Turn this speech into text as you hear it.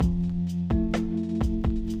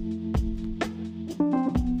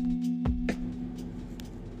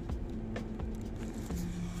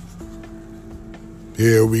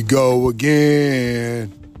Here we go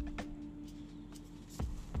again.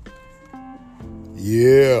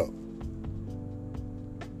 Yeah.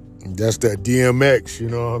 That's that DMX, you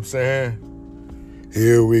know what I'm saying?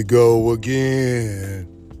 Here we go again.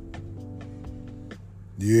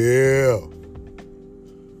 Yeah.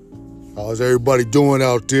 How's everybody doing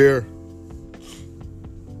out there?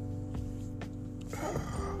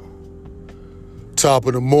 Top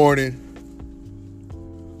of the morning.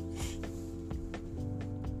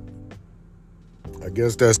 I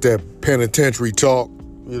guess that's that penitentiary talk,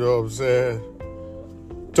 you know what I'm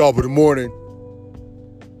saying? Top of the morning.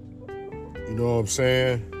 You know what I'm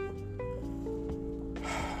saying?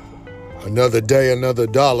 Another day, another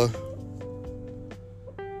dollar.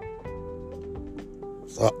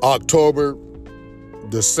 October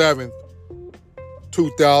the 7th,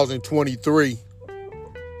 2023.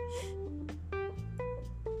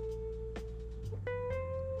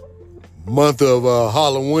 Month of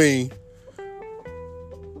Halloween.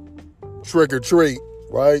 Trick or treat,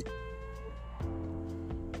 right?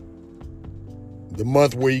 The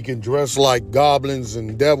month where you can dress like goblins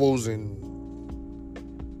and devils and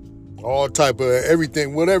all type of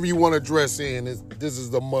everything, whatever you want to dress in. This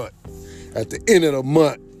is the month. At the end of the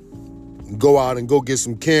month, go out and go get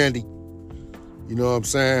some candy. You know what I'm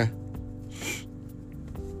saying?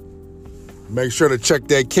 Make sure to check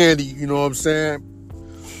that candy. You know what I'm saying?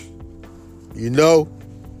 You know?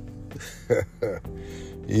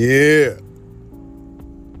 Yeah.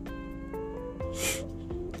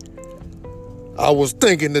 I was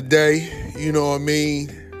thinking today, you know what I mean?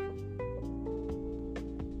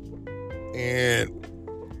 And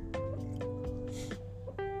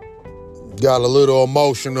got a little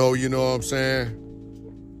emotional, you know what I'm saying?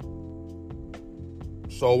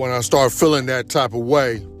 So when I start feeling that type of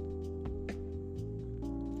way,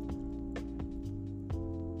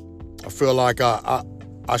 I feel like I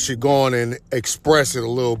should go on and express it a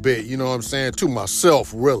little bit, you know what I'm saying? To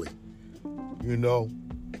myself, really, you know?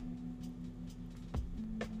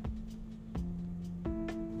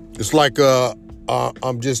 It's like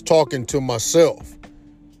I'm just talking to myself.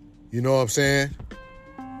 You know what I'm saying?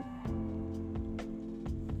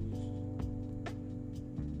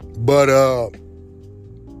 But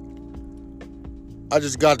I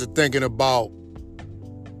just got to thinking about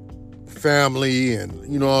family and,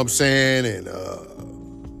 you know what I'm saying, and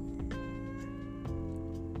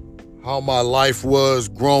how my life was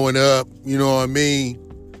growing up, you know what I mean?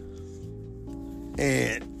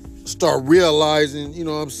 And start realizing, you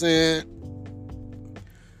know what I'm saying,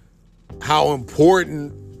 how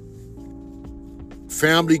important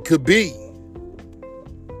family could be.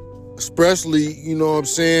 Especially, you know what I'm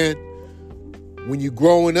saying, when you're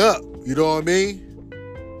growing up, you know what I mean?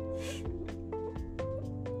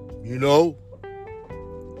 You know?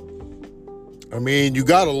 I mean, you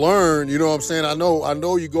got to learn, you know what I'm saying? I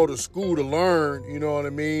know you go to school to learn, you know what I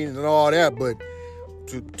mean, and all that, but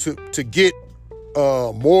to get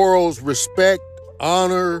morals, respect,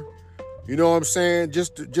 honor, you know what I'm saying?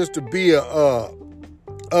 Just to be a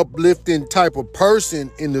uplifting type of person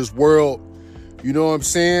in this world, you know what I'm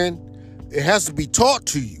saying? It has to be taught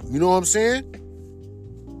to you, you know what I'm saying?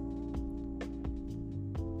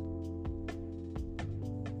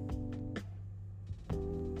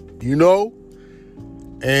 You know?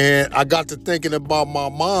 And I got to thinking about my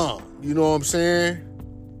mom, you know what I'm saying?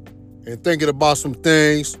 And thinking about some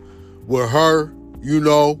things with her, you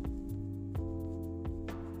know.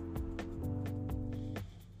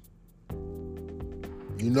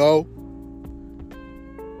 You know?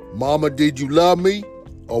 Mama, did you love me?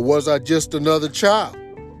 Or was I just another child?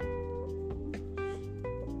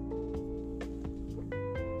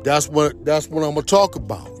 That's what I'm gonna talk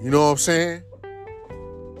about, you know what I'm saying?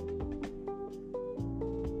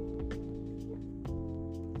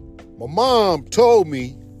 My mom told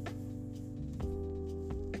me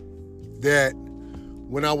that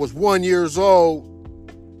when I was 1 year old,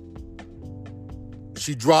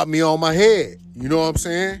 she dropped me on my head. You know what I'm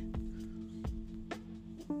saying?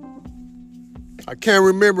 I can't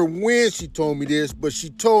remember when she told me this, but she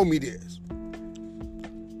told me this.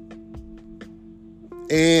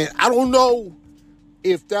 And I don't know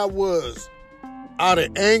if that was out of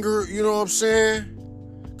anger, you know what I'm saying?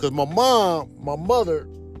 Because my mother,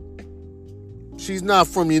 she's not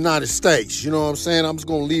from the United States, you know what I'm saying? I'm just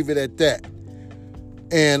going to leave it at that.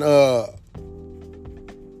 And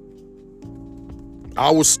I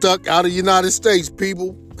was stuck out of the United States,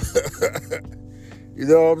 people. You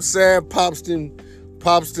know what I'm saying? Pops done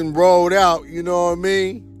rolled out, you know what I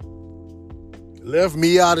mean? Left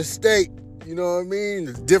me out of state, you know what I mean?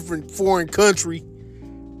 A different foreign country,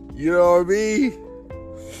 you know what I mean?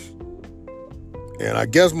 And I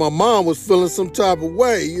guess my mom was feeling some type of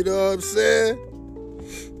way, you know what I'm saying?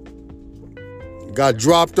 Got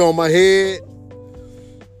dropped on my head.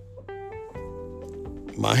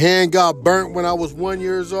 My hand got burnt when I was 1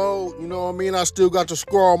 year old. You know what I mean? I still got the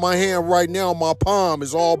scar on my hand right now. My palm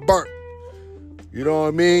is all burnt. You know what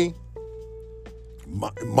I mean?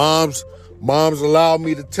 Mom's allowed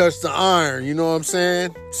me to touch the iron. You know what I'm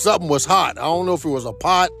saying? Something was hot. I don't know if it was a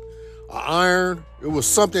pot, an iron. It was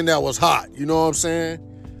something that was hot. You know what I'm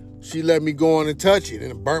saying? She let me go on and touch it,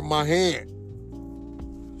 and it burnt my hand.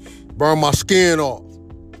 Burned my skin off.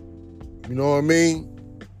 You know what I mean?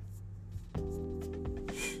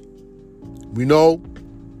 We know.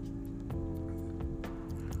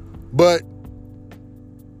 But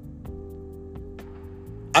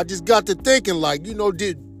I just got to thinking, like, you know,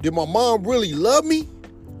 did my mom really love me?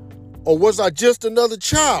 Or was I just another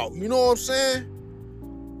child? You know what I'm saying?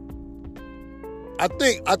 I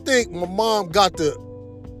think my mom got to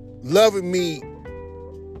loving me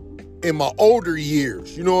in my older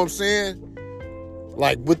years. You know what I'm saying?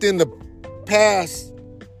 Like within the past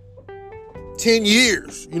 10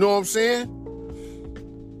 years. You know what I'm saying?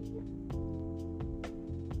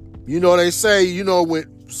 You know, they say, you know, with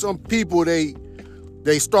some people, they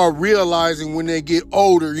start realizing when they get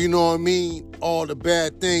older, you know what I mean, all the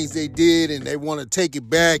bad things they did, and they want to take it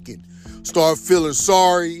back and start feeling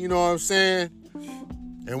sorry, you know what I'm saying,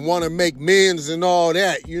 and want to make amends and all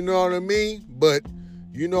that, you know what I mean? But,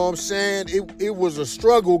 you know what I'm saying, it was a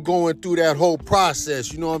struggle going through that whole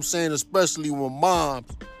process, you know what I'm saying, especially when mom,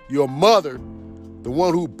 your mother, the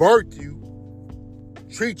one who birthed you,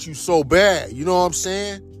 treats you so bad, you know what I'm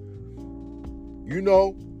saying? You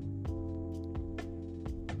know,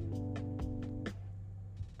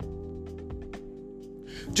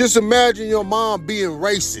 just imagine your mom being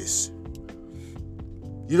racist.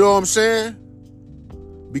 You know what I'm saying?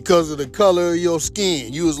 Because of the color of your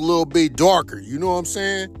skin. You was a little bit darker. You know what I'm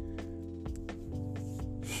saying?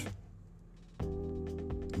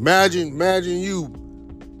 Imagine you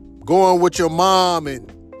going with your mom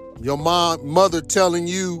and your mother telling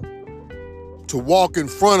you to walk in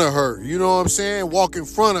front of her. You know what I'm saying? Walk in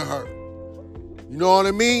front of her. You know what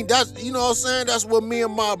I mean? That's, you know what I'm saying? That's what me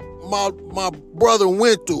and my brother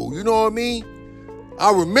went through. You know what I mean?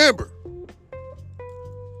 I remember.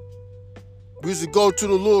 We used to go to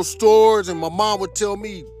the little stores and my mom would tell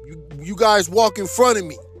me, you guys walk in front of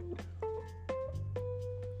me.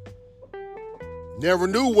 Never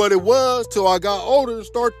knew what it was till I got older and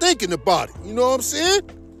started thinking about it. You know what I'm saying?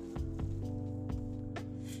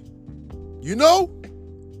 You know?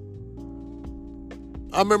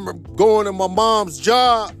 I remember going to my mom's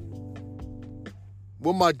job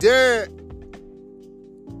with my dad.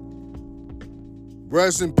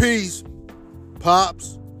 Rest in peace,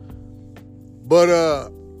 Pops. But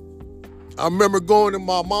I remember going to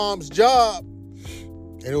my mom's job,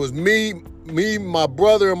 and it was me, my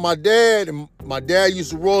brother, and my dad. And my dad used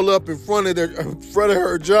to roll up in front of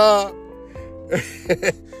her job.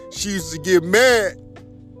 She used to get mad.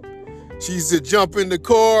 She used to jump in the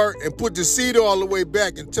car and put the seat all the way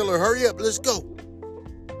back and tell her, hurry up, let's go.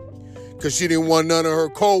 Because she didn't want none of her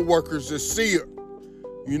co-workers to see her.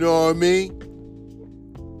 You know what I mean?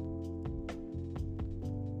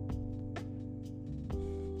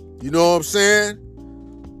 You know what I'm saying?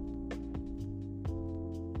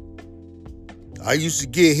 I used to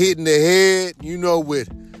get hit in the head, you know, with,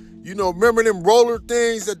 you know, remember them roller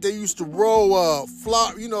things that they used to roll,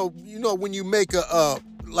 flop, you know, when you make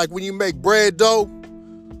like when you make bread dough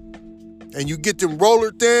and you get them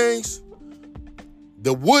roller things,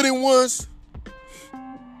 the wooden ones,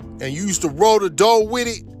 and you used to roll the dough with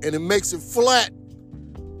it and it makes it flat.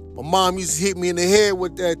 My mom used to hit me in the head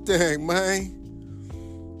with that thing, man.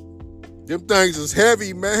 Them things is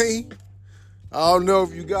heavy, man. I don't know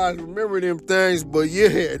if you guys remember them things, but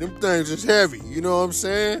yeah, them things is heavy. You know what I'm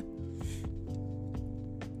saying?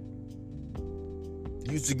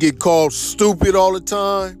 Used to get called stupid all the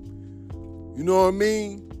time. You know what I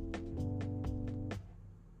mean?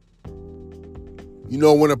 You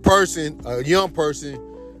know, when a young person,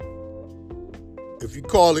 if you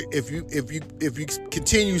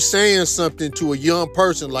continue saying something to a young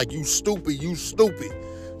person like you stupid,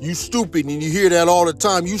 and you hear that all the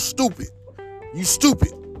time, you stupid, you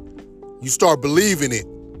start believing it.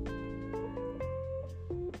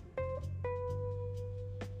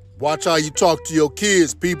 Watch how you talk to your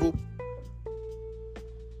kids, people.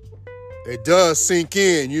 It does sink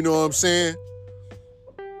in, you know what I'm saying?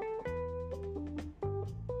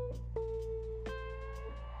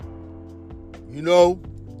 You know,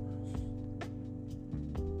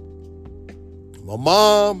 my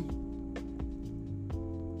mom,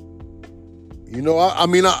 You know,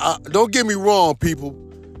 I don't get me wrong, people.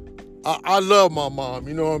 I love my mom,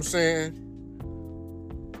 you know what I'm saying?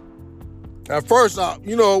 At first,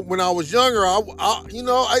 when I was younger,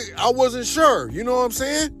 I wasn't sure, you know what I'm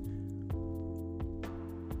saying?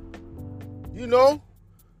 You know,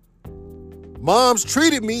 moms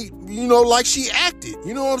treated me, like she acted,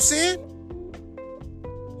 you know what I'm saying?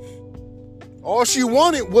 All she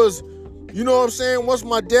wanted was, you know what I'm saying, once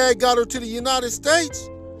my dad got her to the United States,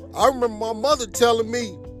 I remember my mother telling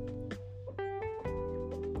me,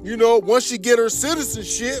 once she get her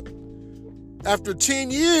citizenship, after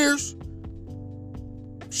 10 years,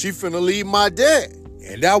 she finna leave my dad.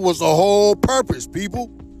 And that was the whole purpose,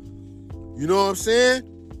 people. You know what I'm saying?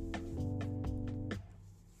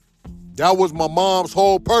 That was my mom's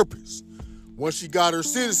whole purpose. Once she got her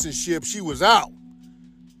citizenship, she was out.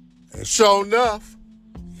 And sure enough,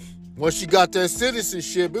 once she got that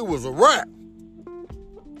citizenship, it was a wrap.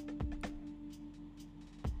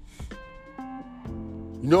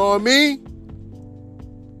 You know what I mean?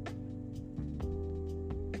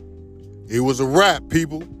 It was a wrap,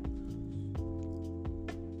 people.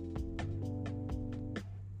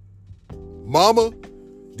 Mama,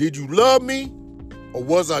 did you love me, or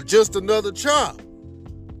was I just another child?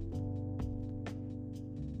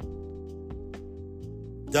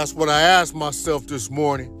 That's what I asked myself this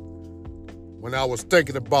morning when I was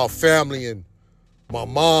thinking about family and my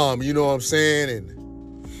mom, you know what I'm saying? And,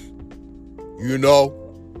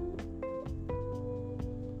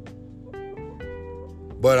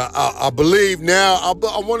 but I believe now, I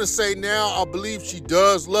want to say now, I believe she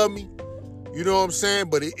does love me, you know what I'm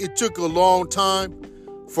saying? But it took a long time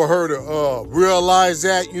for her to realize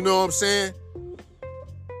that, you know what I'm saying?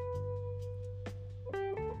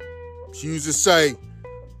 She used to say,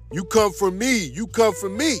 you come from me, you come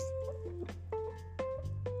from me.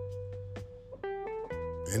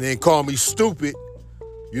 And then call me stupid,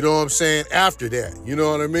 you know what I'm saying, after that, you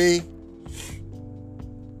know what I mean?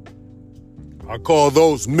 I call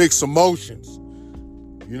those mixed emotions,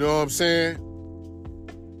 you know what I'm saying?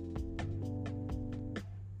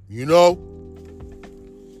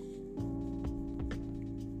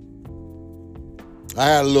 I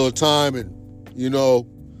had a little time in,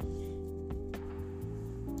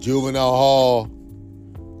 juvenile hall,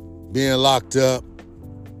 being locked up,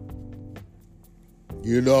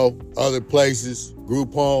 other places,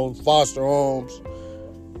 group homes, foster homes,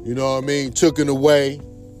 you know what I mean, taken away,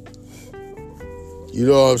 you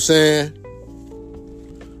know what I'm saying?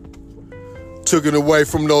 Taken away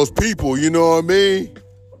from those people, you know what I mean?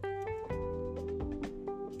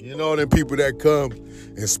 Them people that come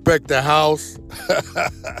inspect the house.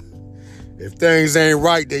 If things ain't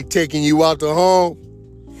right, they taking you out the home.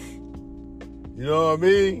 You know what I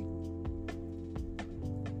mean?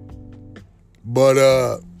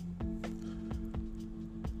 But,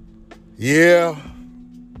 yeah.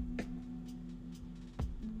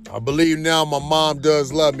 I believe now my mom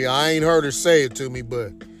does love me. I ain't heard her say it to me,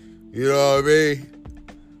 but, you know what I mean?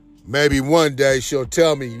 Maybe one day she'll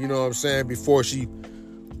tell me, you know what I'm saying, before she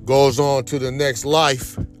goes on to the next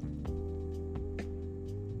life.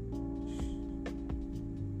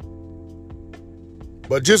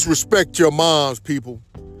 But just respect your moms, people,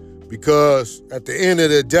 because at the end of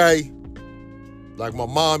the day, like my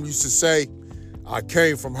mom used to say, I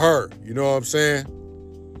came from her. You know what I'm saying?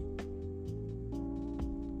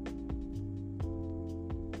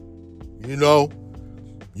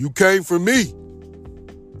 You came from me.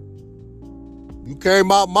 You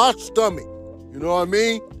came out my stomach. You know what I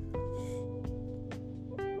mean?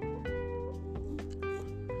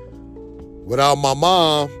 Without my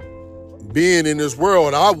mom being in this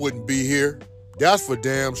world, I wouldn't be here. That's for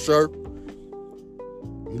damn sure.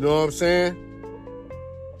 You know what I'm saying?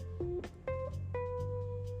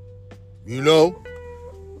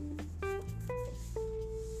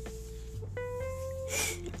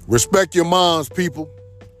 Respect your moms, people.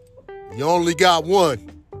 You only got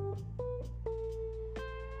one.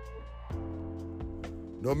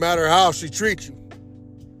 No matter how she treats you,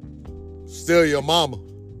 still your mama.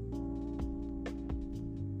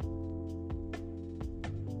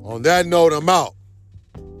 On that note, I'm out.